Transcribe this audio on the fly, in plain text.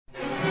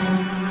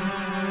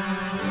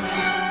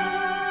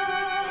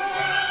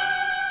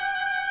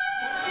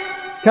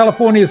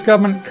California's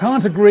government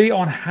can't agree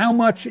on how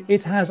much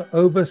it has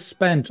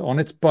overspent on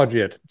its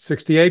budget.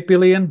 68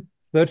 billion,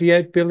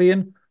 38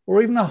 billion,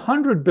 or even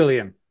 100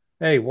 billion.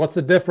 Hey, what's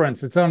the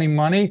difference? It's only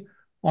money.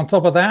 On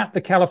top of that,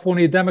 the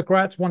California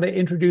Democrats want to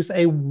introduce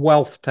a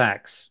wealth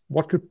tax.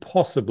 What could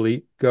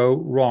possibly go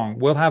wrong?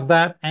 We'll have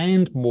that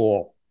and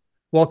more.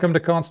 Welcome to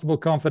Constable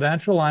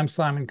Confidential. I'm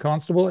Simon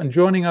Constable, and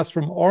joining us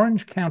from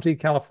Orange County,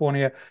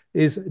 California,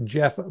 is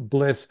Jeff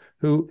Bliss,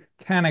 who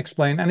can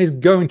explain and is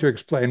going to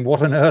explain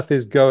what on earth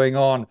is going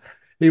on.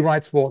 He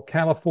writes for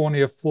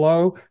California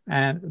Flow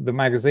and the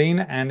magazine,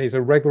 and is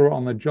a regular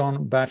on the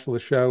John Batchelor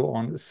show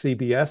on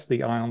CBS,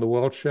 the Eye on the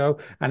World show,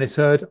 and is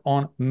heard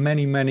on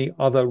many, many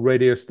other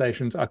radio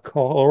stations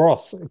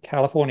across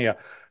California.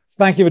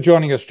 Thank you for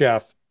joining us,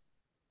 Jeff.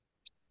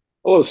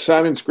 Hello,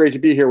 Simon. It's great to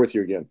be here with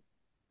you again.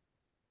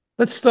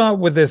 Let's start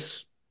with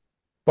this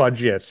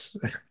budget.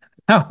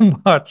 How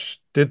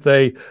much did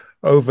they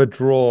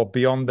overdraw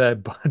beyond their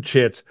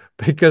budget?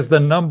 Because the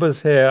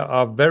numbers here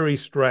are very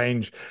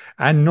strange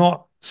and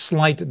not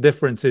slight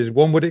differences.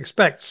 One would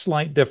expect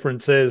slight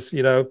differences,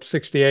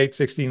 68,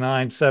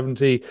 69,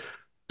 70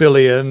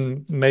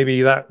 billion.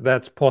 Maybe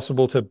that's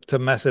possible to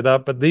mess it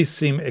up, but these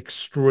seem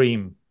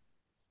extreme.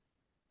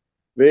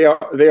 They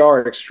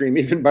are extreme,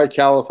 even by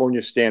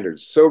California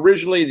standards. So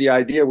originally the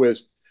idea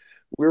was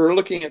we were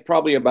looking at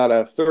probably about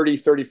a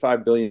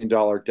 $35 billion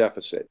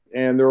deficit.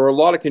 And there were a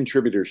lot of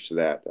contributors to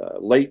that.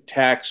 Late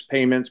tax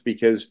payments,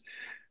 because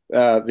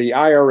the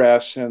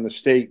IRS and the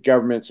state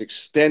governments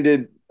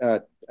extended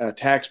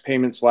tax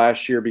payments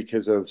last year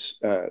because of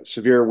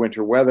severe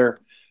winter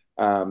weather.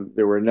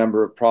 There were a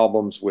number of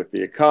problems with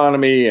the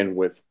economy and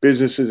with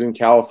businesses in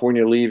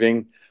California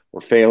leaving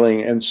or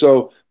failing. And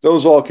so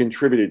those all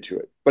contributed to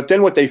it. But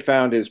then what they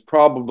found is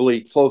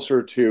probably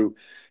closer to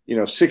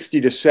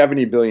 60 to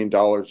 70 billion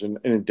dollars in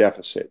a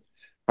deficit.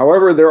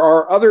 However, there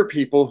are other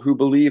people who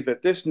believe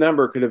that this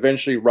number could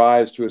eventually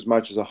rise to as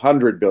much as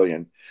 100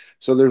 billion.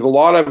 So there's a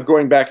lot of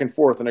going back and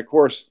forth. And of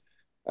course,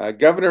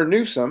 Governor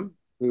Newsom,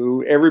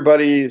 who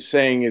everybody is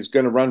saying is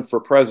going to run for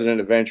president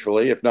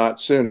eventually, if not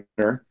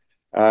sooner,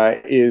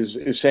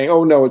 is saying,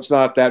 "Oh no, it's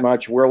not that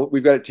much.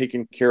 We've got it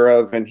taken care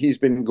of." And he's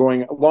been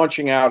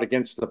launching out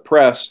against the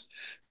press,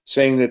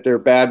 saying that they're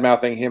bad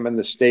mouthing him and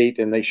the state,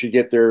 and they should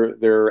get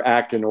their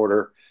act in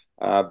order.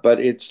 But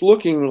it's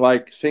looking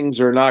like things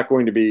are not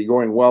going to be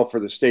going well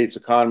for the state's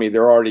economy.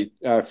 They're already,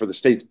 for the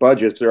state's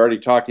budgets, they're already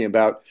talking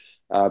about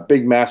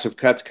big, massive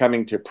cuts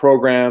coming to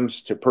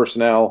programs, to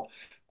personnel.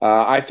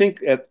 I think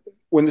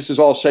when this is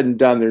all said and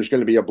done, there's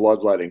going to be a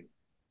bloodletting.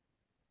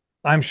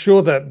 I'm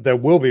sure that there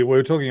will be.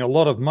 We're talking a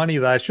lot of money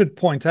there. I should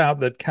point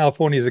out that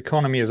California's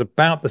economy is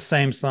about the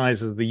same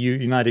size as the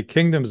United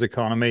Kingdom's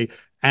economy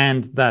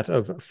and that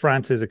of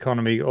France's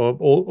economy.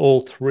 All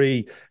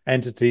three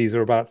entities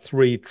are about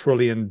 $3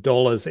 trillion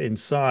in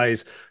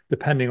size,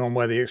 depending on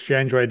where the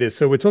exchange rate is.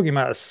 So we're talking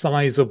about a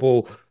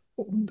sizable,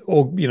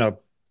 or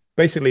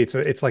basically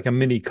it's like a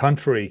mini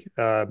country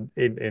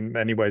in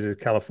many ways. Is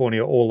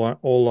California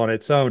all on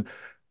its own?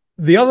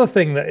 The other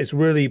thing that is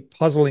really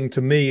puzzling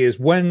to me is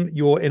when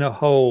you're in a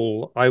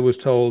hole, I was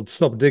told,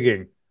 stop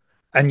digging.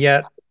 And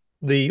yet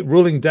the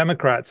ruling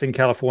Democrats in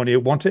California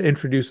want to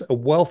introduce a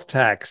wealth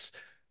tax.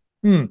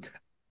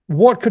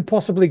 What could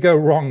possibly go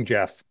wrong,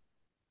 Jeff?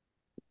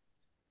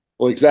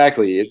 Well,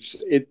 exactly.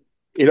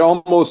 It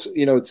almost,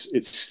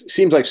 it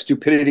seems like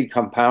stupidity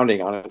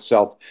compounding on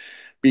itself,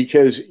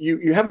 because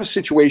you have a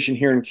situation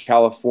here in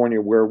California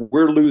where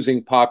we're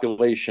losing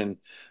population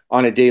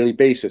on a daily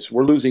basis.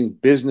 We're losing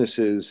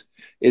businesses.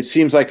 It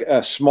seems like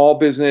a small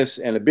business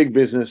and a big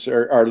business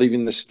are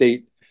leaving the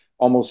state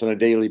almost on a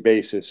daily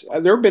basis.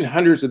 There have been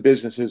hundreds of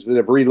businesses that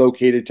have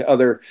relocated to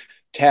other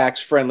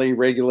tax-friendly,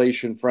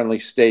 regulation-friendly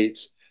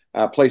states,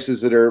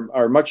 places that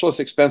are much less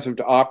expensive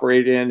to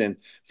operate in and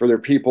for their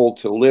people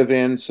to live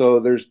in. So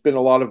there's been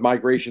a lot of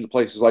migration to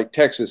places like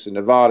Texas and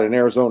Nevada and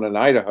Arizona and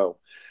Idaho.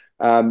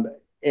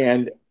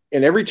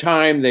 And every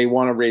time they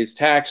want to raise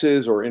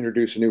taxes or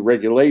introduce a new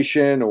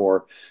regulation,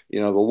 or the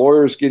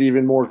lawyers get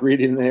even more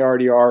greedy than they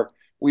already are,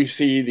 we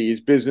see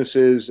these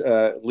businesses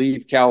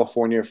leave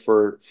California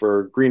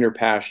for greener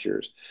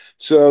pastures.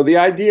 So the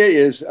idea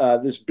is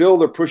this bill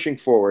they're pushing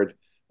forward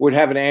would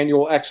have an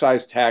annual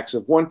excise tax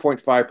of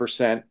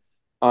 1.5%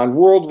 on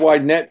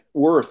worldwide net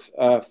worth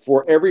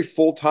for every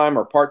full-time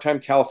or part-time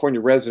California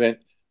resident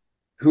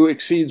who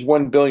exceeds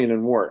 1 billion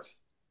in worth.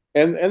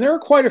 And there are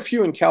quite a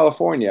few in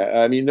California.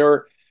 I mean, there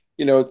are,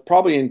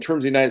 probably in terms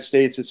of the United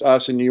States, it's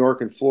us in New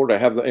York and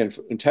Florida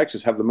and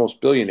Texas have the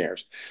most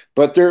billionaires,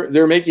 but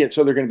they're making it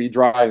so they're going to be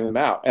driving them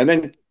out. And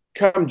then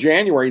come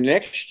January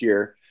next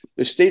year,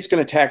 the state's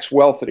going to tax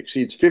wealth that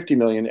exceeds 50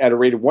 million at a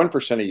rate of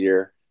 1% a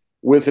year,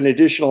 with an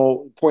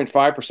additional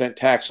 0.5%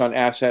 tax on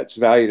assets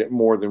valued at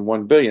more than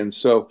 1 billion.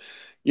 So,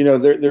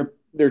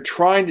 they're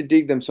trying to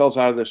dig themselves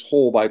out of this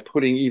hole by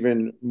putting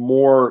even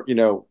more,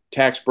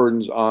 tax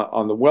burdens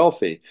on the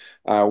wealthy,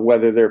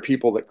 whether they're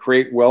people that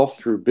create wealth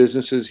through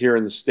businesses here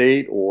in the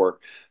state or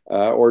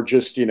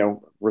just,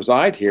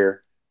 reside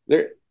here.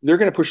 they're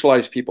going to push a lot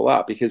of these people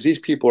out because these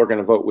people are going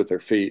to vote with their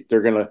feet.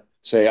 They're going to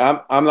say,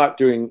 I'm not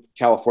doing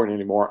California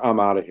anymore. I'm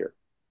out of here.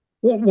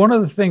 Well, one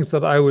of the things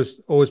that I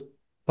was always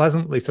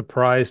pleasantly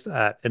surprised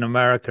at in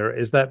America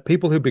is that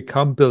people who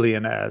become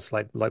billionaires,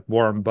 like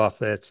Warren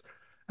Buffett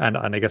and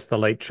I guess the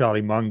late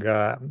Charlie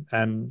Munger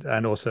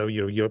and also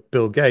your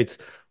Bill Gates,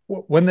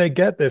 when they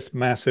get this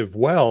massive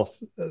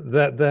wealth,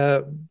 that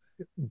they're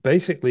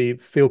basically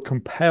feel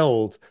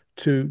compelled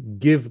to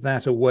give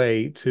that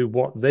away to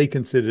what they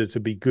consider to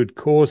be good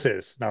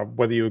causes. Now,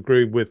 whether you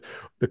agree with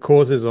the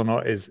causes or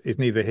not is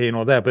neither here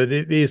nor there, but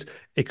it is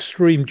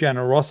extreme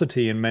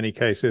generosity in many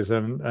cases,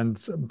 and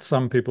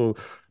some people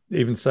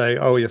even say,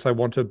 "Oh, yes, I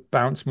want to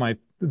bounce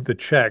the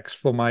checks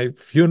for my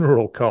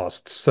funeral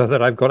costs so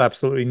that I've got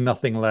absolutely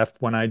nothing left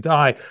when I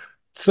die."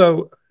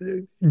 So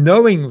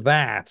knowing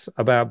that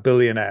about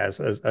billionaires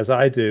as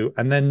I do,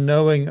 and then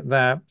knowing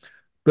that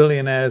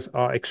billionaires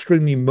are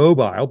extremely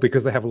mobile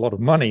because they have a lot of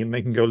money and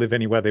they can go live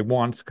anywhere they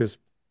want because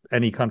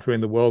any country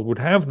in the world would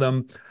have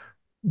them.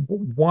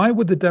 Why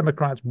would the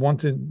Democrats want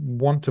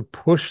to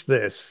push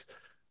this?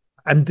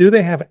 And do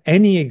they have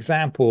any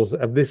examples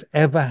of this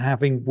ever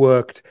having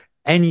worked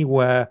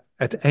anywhere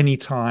at any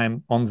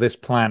time on this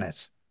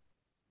planet?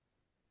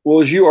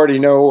 Well, as you already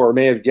know or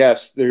may have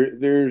guessed,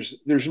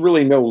 there's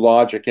really no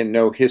logic and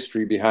no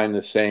history behind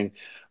this saying,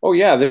 "Oh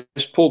yeah,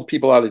 this pulled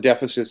people out of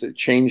deficits. It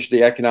changed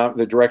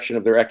the direction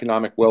of their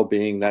economic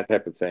well-being, that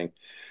type of thing."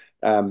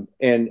 And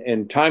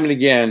time and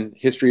again,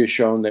 history has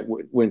shown that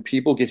when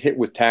people get hit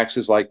with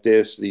taxes like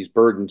this, these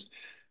burdens,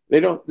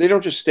 they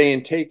don't just stay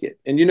and take it.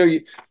 And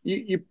you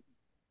you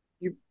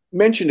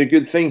mentioned a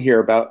good thing here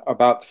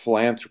about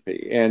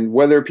philanthropy and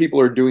whether people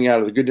are doing out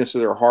of the goodness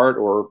of their heart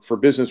or for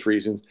business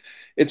reasons.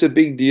 It's a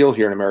big deal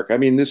here in America. I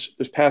mean, this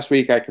past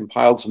week I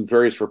compiled some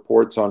various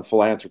reports on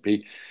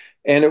philanthropy,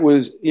 and it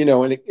was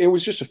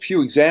just a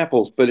few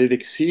examples, but it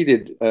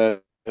exceeded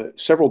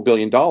several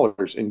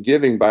 $billions in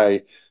giving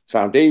by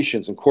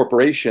foundations and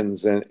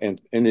corporations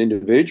and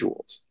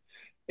individuals.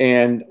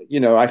 And,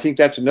 I think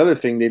that's another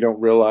thing they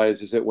don't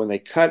realize is that when they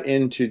cut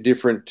into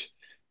different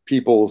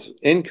people's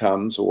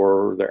incomes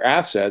or their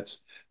assets,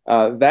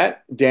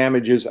 that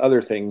damages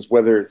other things,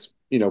 whether it's,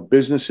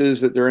 businesses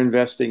that they're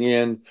investing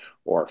in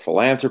or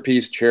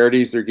philanthropies,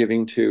 charities they're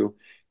giving to.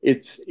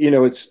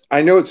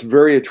 I know it's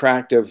very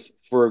attractive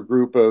for a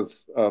group of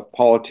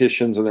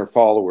politicians and their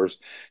followers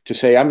to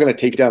say, I'm going to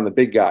take down the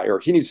big guy, or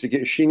she needs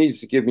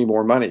to give me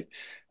more money.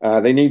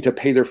 They need to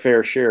pay their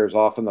fair share is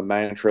often the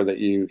mantra that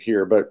you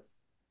hear. But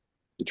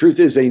the truth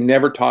is, they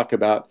never talk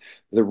about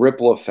the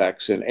ripple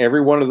effects, and every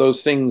one of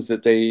those things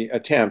that they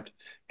attempt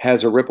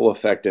has a ripple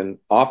effect, and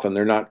often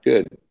they're not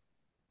good.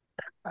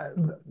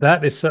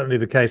 That is certainly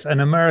the case. In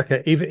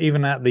America,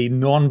 even at the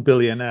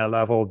non-billionaire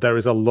level, there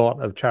is a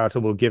lot of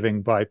charitable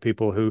giving by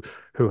people who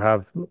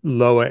have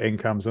lower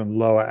incomes and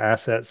lower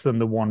assets than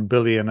the 1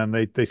 billion, and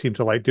they seem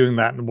to like doing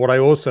that. And what I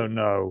also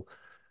know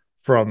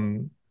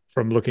from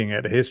looking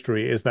at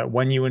history is that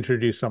when you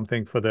introduce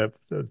something for the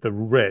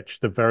rich,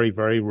 the very,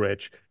 very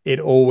rich, it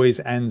always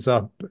ends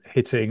up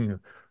hitting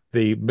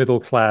the middle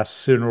class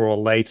sooner or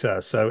later.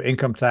 So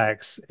income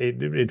tax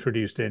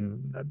introduced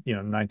in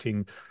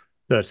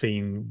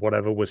 1913,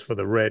 whatever, was for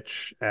the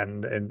rich,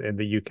 and in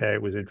the UK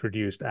it was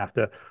introduced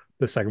after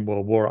the Second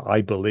World War,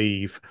 I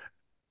believe.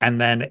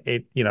 And then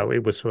it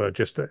was for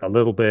just a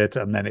little bit,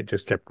 and then it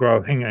just kept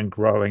growing and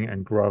growing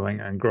and growing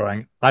and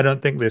growing. I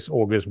don't think this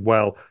augurs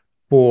well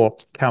for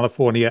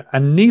California,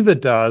 and neither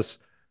does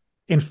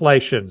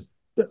inflation.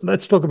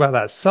 Let's talk about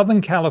that.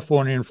 Southern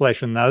California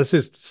inflation. Now, this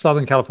is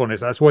Southern California.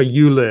 So that's where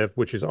you live,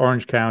 which is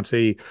Orange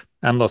County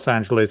and Los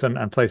Angeles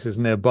and places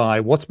nearby.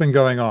 What's been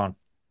going on?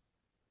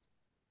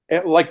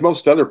 Like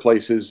most other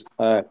places,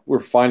 we're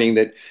finding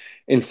that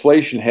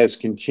inflation has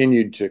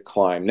continued to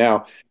climb.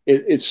 Now,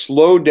 it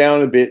slowed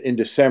down a bit in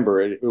December.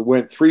 It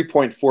went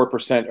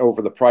 3.4%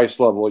 over the price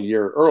level a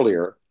year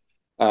earlier,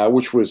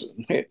 which was,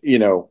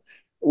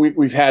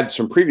 we've had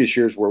some previous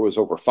years where it was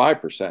over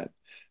 5%,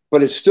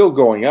 but it's still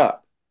going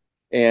up.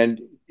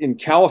 And in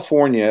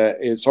California,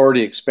 it's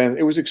already expensive.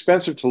 It was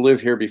expensive to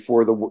live here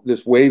before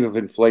this wave of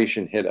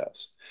inflation hit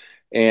us.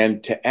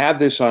 And to add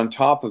this on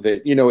top of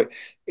it,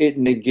 it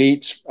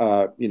negates,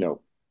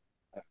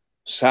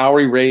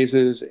 salary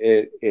raises.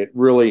 It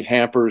really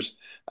hampers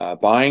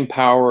buying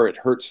power. It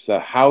hurts the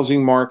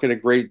housing market a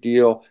great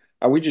deal.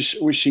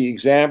 We see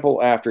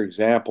example after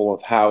example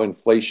of how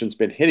inflation's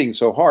been hitting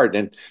so hard,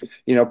 and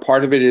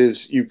part of it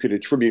is you could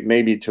attribute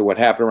maybe to what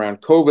happened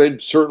around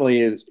COVID.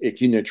 Certainly, it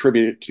can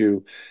attribute it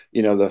to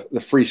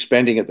the free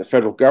spending at the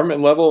federal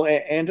government level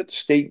and at the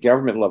state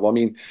government level. I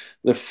mean,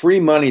 the free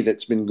money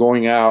that's been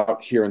going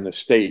out here in the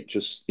state,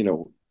 just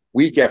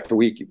week after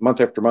week, month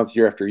after month,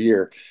 year after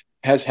year,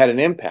 has had an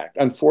impact.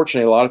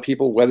 Unfortunately, a lot of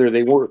people, whether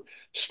they were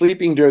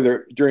sleeping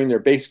during their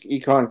basic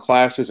econ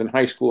classes in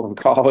high school and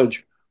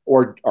college,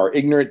 or are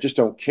ignorant, just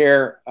don't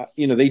care.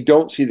 They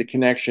don't see the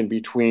connection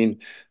between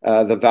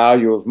the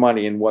value of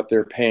money and what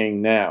they're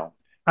paying now.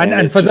 And And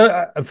and it's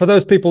just for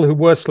those people who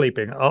were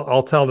sleeping,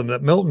 I'll tell them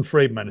that Milton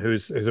Friedman,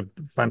 who's a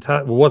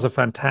fantastic was a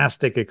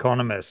fantastic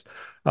economist,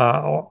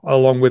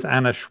 along with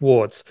Anna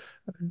Schwartz,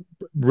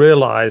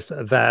 realized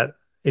that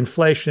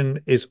inflation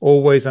is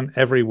always and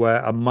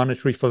everywhere a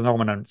monetary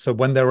phenomenon. So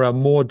when there are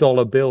more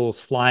dollar bills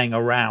flying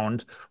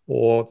around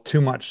or too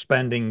much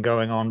spending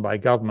going on by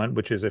government,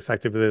 which is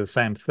effectively the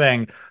same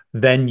thing,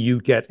 then you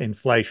get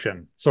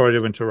inflation. Sorry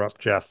to interrupt,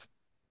 Jeff.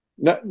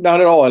 not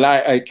at all. And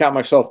I count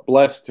myself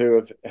blessed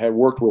to have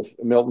worked with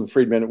Milton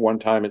Friedman at one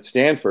time at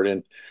Stanford.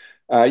 And,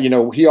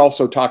 he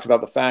also talked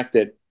about the fact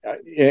that,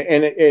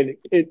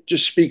 it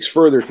just speaks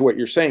further to what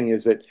you're saying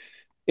is that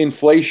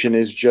inflation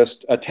is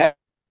just a tax.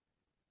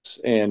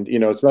 And,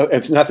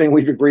 it's nothing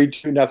we've agreed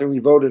to, nothing we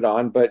voted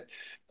on, but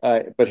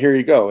here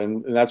you go.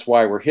 And that's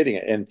why we're hitting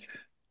it. And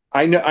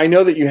I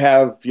know that you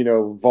have,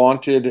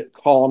 vaunted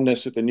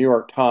columnists at the New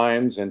York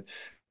Times and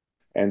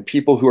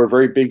people who are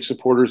very big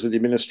supporters of the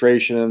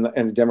administration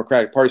and the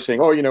Democratic Party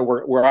saying, oh,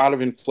 we're out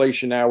of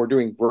inflation now, we're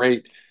doing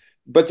great.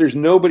 But there's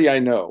nobody I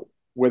know,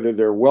 whether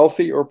they're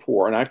wealthy or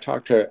poor, and I've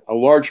talked to a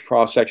large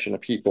cross section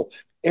of people.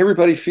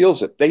 Everybody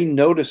feels it. They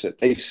notice it.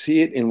 They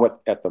see it in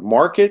what at the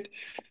market.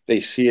 They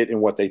see it in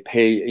what they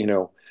pay,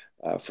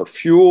 for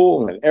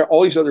fuel and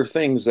all these other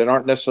things that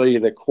aren't necessarily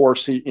the core,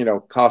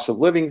 cost of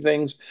living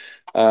things.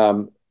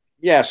 Um,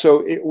 yeah,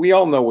 so we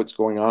all know what's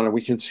going on and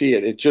we can see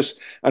it. It just,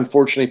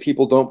 unfortunately,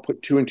 people don't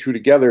put two and two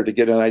together to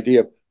get an idea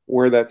of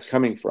where that's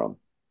coming from.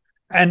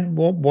 And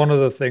one of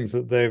the things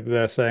that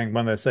they're saying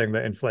when they're saying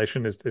that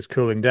inflation is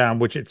cooling down,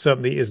 which it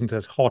certainly isn't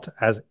as hot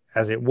as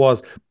it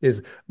was,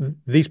 is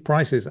these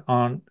prices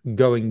aren't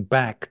going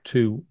back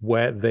to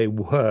where they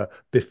were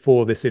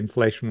before this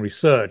inflationary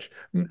surge,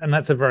 and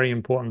that's a very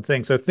important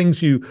thing. So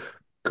things you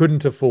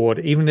couldn't afford,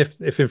 even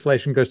if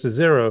inflation goes to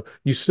zero,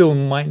 you still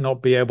might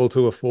not be able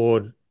to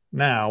afford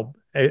now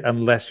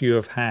unless you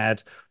have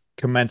had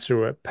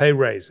commensurate pay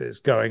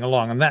raises going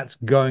along, and that's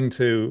going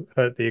to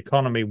hurt the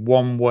economy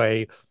one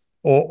way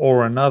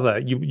or another.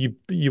 You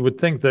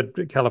would think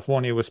that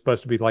California was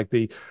supposed to be like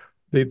the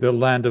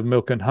land of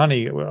milk and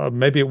honey.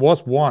 Maybe it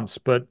was once,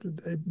 but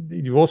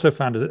you've also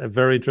found a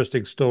very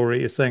interesting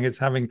story is saying it's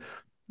having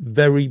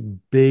very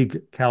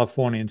big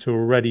Californians who are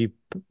already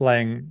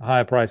paying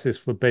higher prices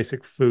for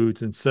basic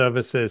foods and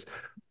services.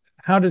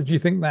 How did you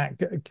think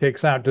that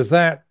kicks out? Does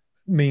that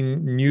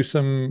mean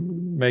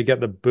Newsom may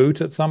get the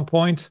boot at some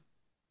point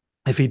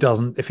if he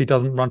doesn't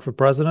run for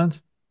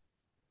president?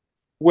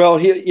 Well,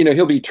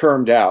 he'll be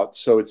termed out,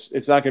 so it's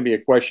not going to be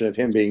a question of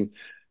him being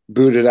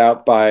booted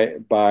out by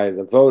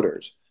the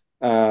voters.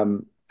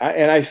 And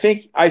I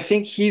think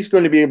he's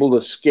going to be able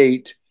to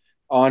skate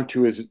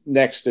onto his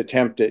next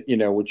attempt at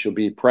which will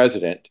be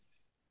president,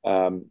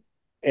 um,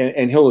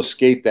 and he'll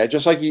escape that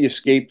just like he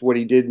escaped what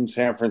he did in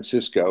San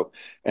Francisco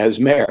as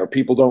mayor.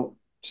 People don't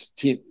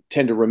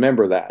tend to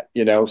remember that,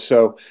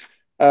 so.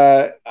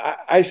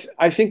 I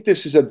think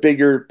this is a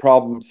bigger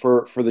problem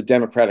for the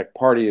Democratic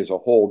Party as a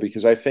whole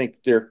because I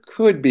think there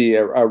could be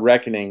a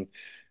reckoning,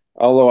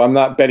 although I'm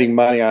not betting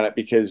money on it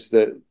because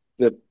the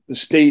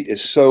state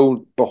is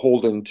so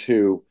beholden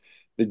to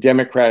the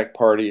Democratic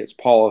Party, its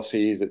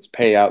policies, its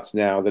payouts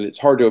now that it's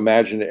hard to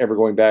imagine it ever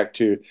going back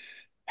to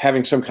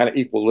having some kind of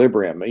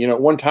equilibrium. At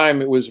one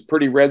time it was a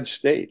pretty red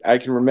state. I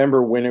can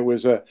remember when it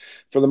was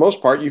for the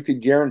most part, you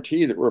could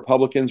guarantee that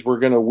Republicans were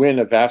going to win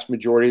a vast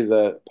majority of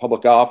the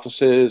public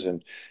offices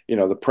and,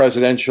 the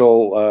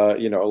presidential,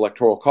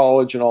 electoral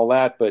college and all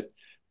that. But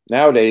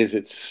nowadays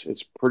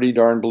it's pretty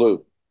darn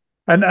blue.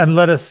 And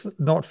let us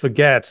not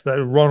forget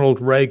that Ronald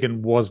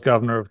Reagan was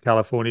governor of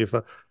California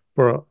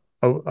for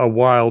a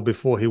while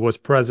before he was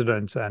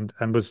president and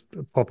was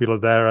popular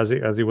there as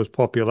he was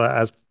popular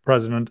as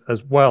president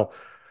as well.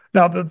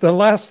 Now, the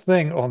last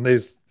thing on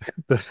these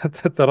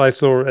that I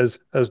saw as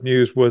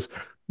news was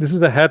this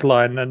is a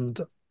headline, and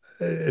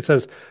it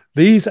says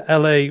these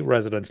LA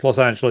residents, Los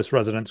Angeles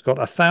residents, got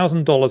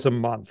 $1,000 a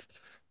month.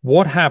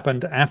 What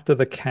happened after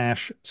the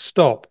cash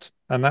stopped?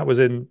 And that was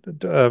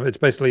it's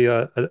basically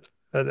an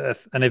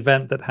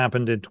event that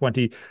happened in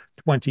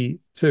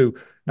 2022.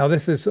 Now,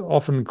 this is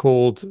often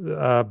called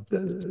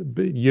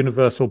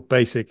universal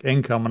basic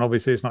income, and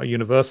obviously it's not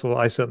universal.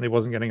 I certainly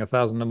wasn't getting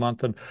 1,000 a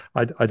month, and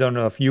I don't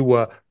know if you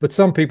were, but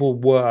some people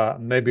were.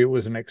 Maybe it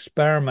was an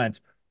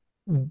experiment.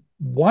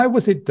 Why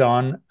was it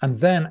done? And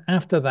then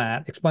after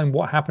that, explain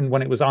what happened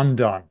when it was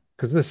undone,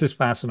 because this is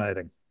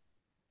fascinating.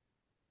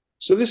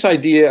 So this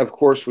idea, of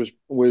course,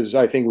 was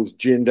I think was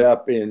ginned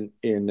up in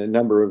a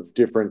number of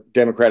different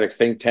Democratic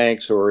think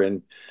tanks or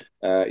in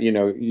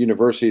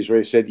universities where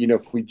they said,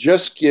 if we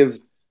just give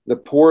the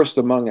poorest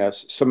among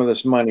us some of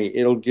this money,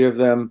 it'll give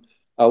them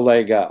a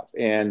leg up.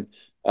 And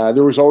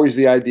there was always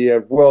the idea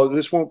of, well,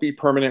 this won't be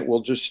permanent. We'll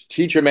just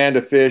teach a man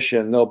to fish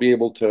and they'll be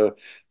able to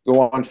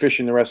go on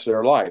fishing the rest of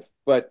their life.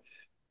 But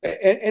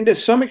and to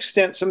some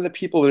extent, some of the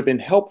people that have been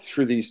helped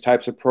through these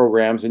types of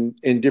programs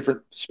in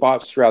different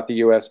spots throughout the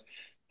U.S.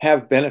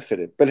 have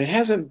benefited, but it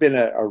hasn't been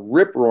a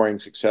rip-roaring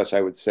success,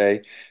 I would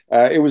say.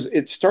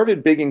 It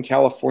started big in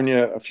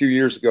California a few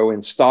years ago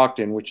in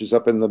Stockton, which is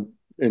up in the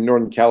in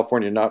Northern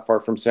California, not far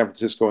from San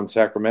Francisco and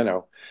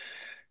Sacramento.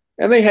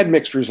 And they had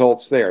mixed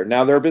results there.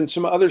 Now there have been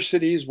some other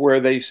cities where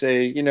they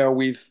say,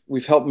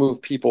 we've helped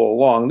move people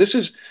along. This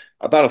is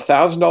about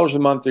 $1,000 a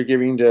month they're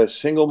giving to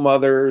single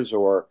mothers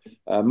or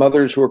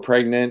mothers who are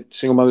pregnant,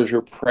 single mothers who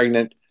are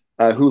pregnant,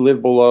 who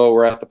live below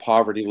or at the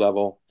poverty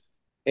level.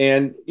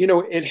 And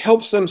it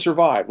helps them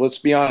survive. Let's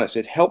be honest,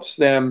 it helps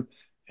them,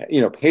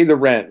 pay the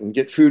rent and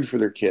get food for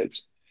their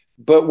kids.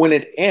 But when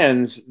it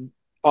ends,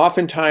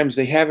 oftentimes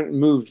they haven't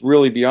moved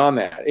really beyond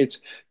that.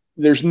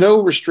 There's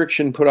no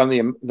restriction put on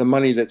the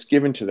money that's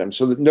given to them,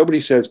 so that nobody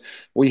says,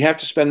 well, you have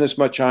to spend this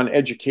much on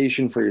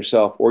education for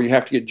yourself, or you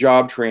have to get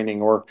job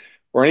training, or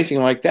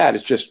anything like that.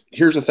 It's just,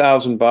 here's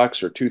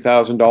 $1,000 or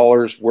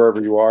 $2,000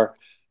 wherever you are,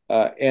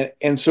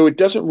 and so it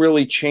doesn't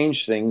really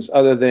change things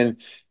other than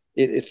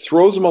it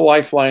throws them a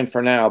lifeline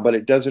for now, but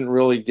it doesn't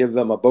really give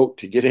them a boat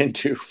to get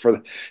into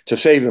to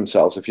save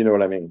themselves, if you know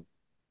what I mean.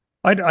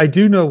 I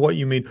do know what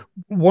you mean.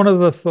 One of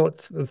the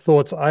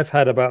thoughts I've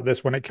had about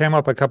this when it came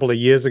up a couple of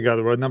years ago,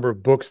 there were a number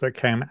of books that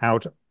came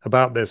out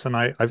about this, and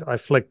I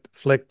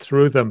flicked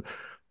through them.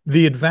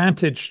 The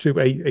advantage to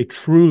a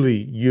truly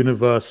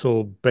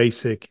universal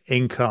basic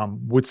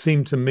income would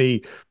seem to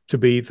me to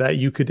be that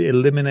you could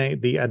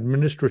eliminate the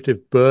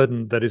administrative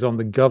burden that is on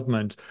the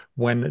government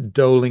when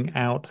doling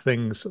out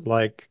things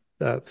like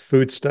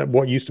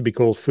what used to be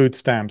called food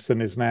stamps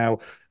and is now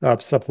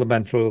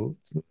supplemental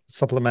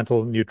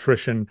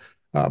nutrition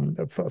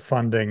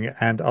funding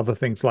and other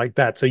things like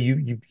that. So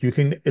you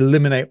can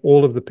eliminate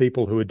all of the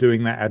people who are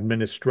doing that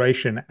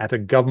administration at a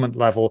government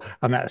level,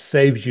 and that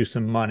saves you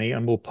some money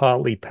and will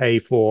partly pay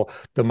for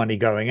the money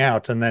going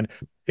out. And then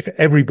if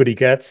everybody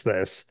gets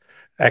this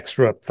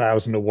extra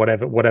thousand or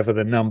whatever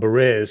the number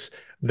is,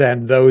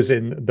 then those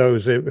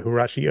who are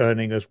actually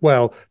earning as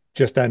well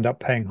just end up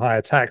paying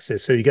higher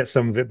taxes. So you get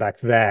some of it back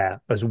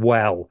there as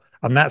well.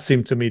 And that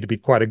seemed to me to be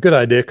quite a good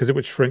idea because it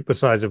would shrink the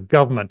size of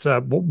government.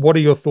 What are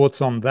your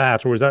thoughts on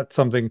that? Or is that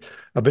something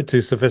a bit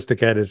too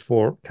sophisticated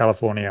for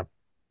California?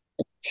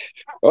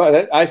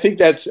 Well, I think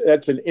that's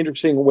an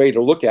interesting way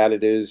to look at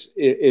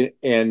it.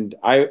 And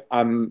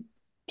I'm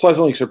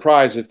pleasantly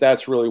surprised if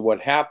that's really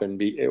what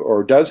happened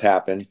or does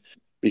happen,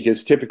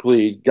 because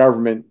typically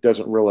government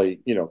doesn't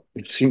really,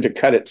 seem to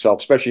cut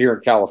itself, especially here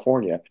in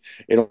California.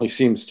 It only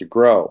seems to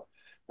grow.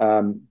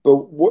 But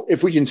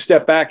if we can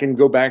step back and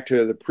go back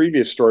to the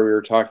previous story we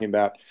were talking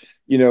about,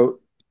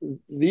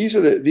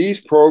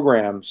 these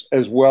programs,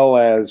 as well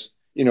as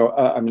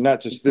I mean,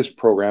 not just this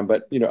program,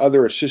 but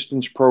other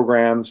assistance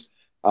programs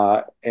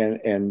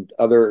and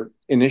other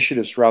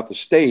initiatives throughout the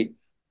state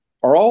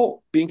are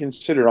all being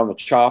considered on the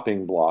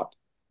chopping block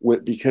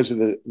because of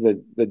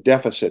the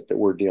deficit that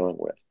we're dealing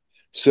with.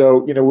 So,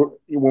 when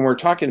we're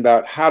talking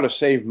about how to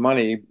save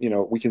money,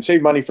 we can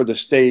save money for the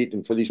state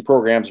and for these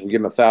programs if we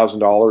give them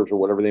 $1,000 or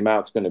whatever the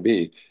amount's going to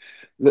be.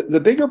 The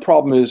bigger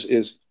problem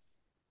is,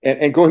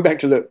 and going back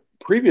to the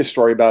previous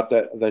story about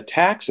the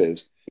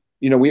taxes,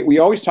 we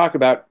always talk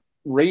about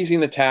raising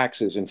the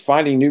taxes and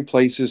finding new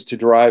places to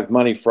derive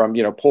money from,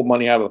 pull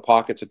money out of the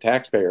pockets of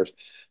taxpayers.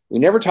 We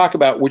never talk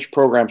about which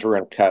programs we're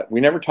going to cut.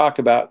 We never talk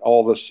about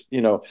all this,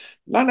 not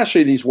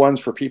necessarily these ones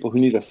for people who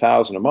need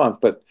 1,000 a month,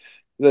 but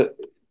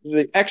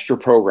the extra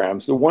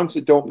programs, the ones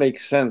that don't make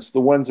sense,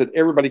 the ones that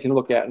everybody can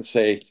look at and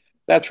say,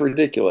 that's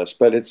ridiculous,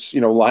 but it's,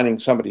 lining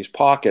somebody's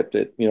pocket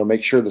that,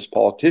 make sure this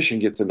politician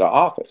gets into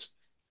office.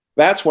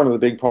 That's one of the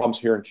big problems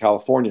here in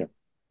California,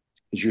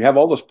 is you have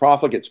all this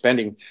profligate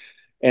spending,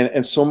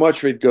 and so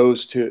much of it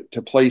goes to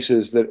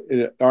places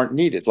that aren't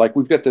needed. Like,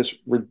 we've got this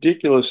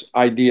ridiculous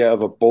idea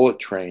of a bullet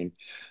train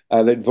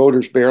that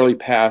voters barely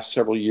passed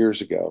several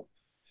years ago.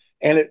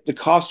 And the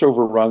cost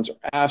overruns are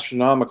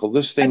astronomical.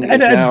 This thing is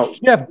now.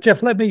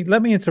 Jeff, let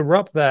me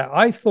interrupt there.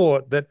 I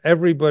thought that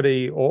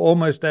everybody or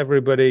almost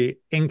everybody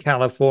in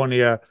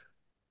California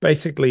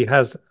basically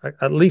has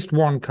at least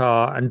one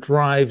car and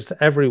drives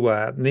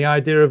everywhere. And the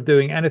idea of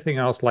doing anything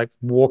else like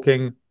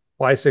walking,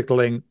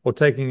 bicycling, or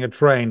taking a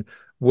train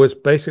was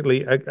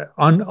basically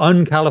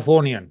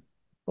un-Californian.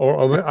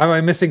 Or am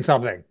I missing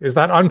something? Is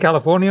that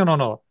un-Californian or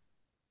not?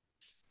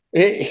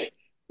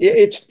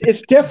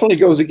 It's definitely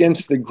goes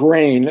against the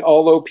grain.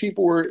 Although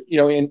people were,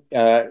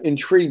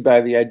 intrigued by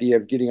the idea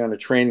of getting on a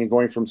train and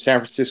going from San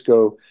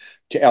Francisco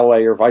to LA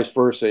or vice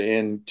versa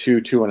in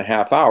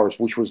 2.5 hours,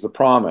 which was the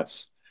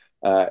promise.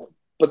 But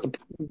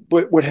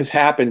what has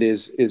happened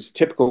is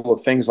typical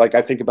of things like,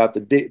 I think about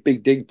the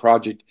Big Dig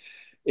project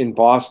in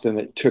Boston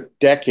that took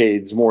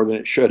decades more than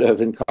it should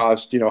have and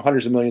cost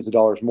hundreds of millions of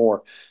dollars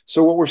more.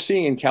 So what we're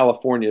seeing in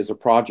California is a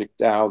project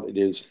now that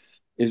is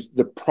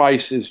the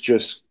price is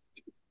just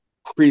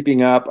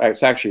creeping up.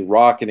 It's actually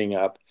rocketing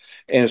up,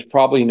 and it's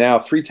probably now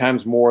 3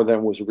 times more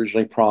than was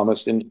originally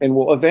promised, and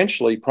will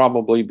eventually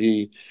probably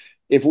be,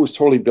 if it was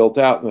totally built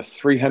out, in the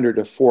 300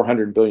 to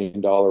 400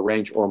 billion-dollar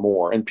range or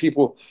more. And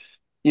people,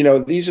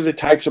 these are the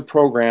types of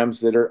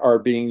programs that are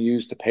being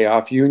used to pay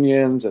off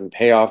unions and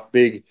pay off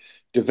big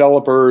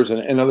developers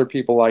and other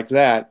people like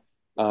that.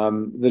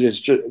 That is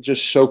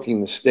just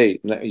soaking the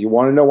state. And you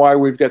want to know why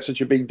we've got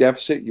such a big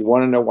deficit? You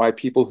want to know why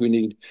people who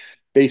need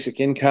basic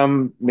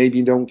income, maybe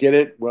you don't get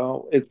it.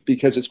 Well, it's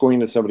because it's going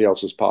into somebody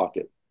else's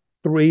pocket.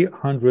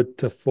 300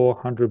 to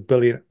 400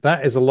 billion.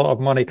 That is a lot of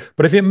money.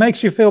 But if it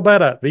makes you feel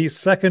better, the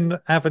Second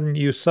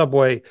Avenue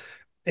subway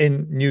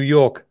in New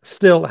York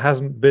still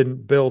hasn't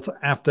been built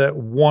after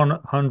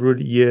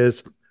 100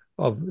 years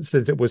of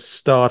since it was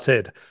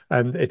started,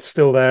 and it's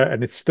still there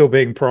and it's still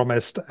being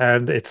promised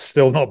and it's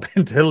still not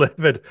been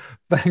delivered.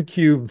 Thank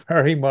you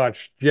very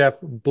much, Jeff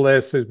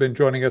Bliss, who's been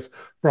joining us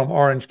from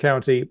Orange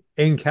County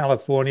in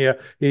California.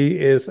 He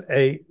is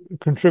a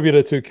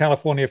contributor to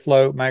California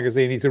Flow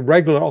magazine. He's a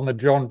regular on the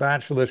John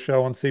Batchelor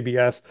show on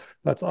CBS.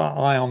 That's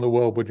Eye on the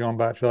World with John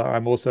Batchelor.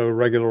 I'm also a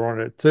regular on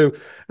it too.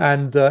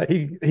 And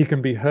he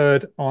can be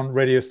heard on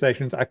radio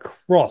stations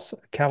across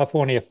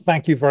California.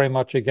 Thank you very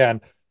much again.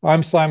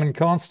 I'm Simon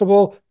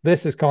Constable.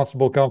 This is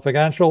Constable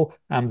Confidential,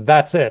 and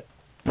that's it.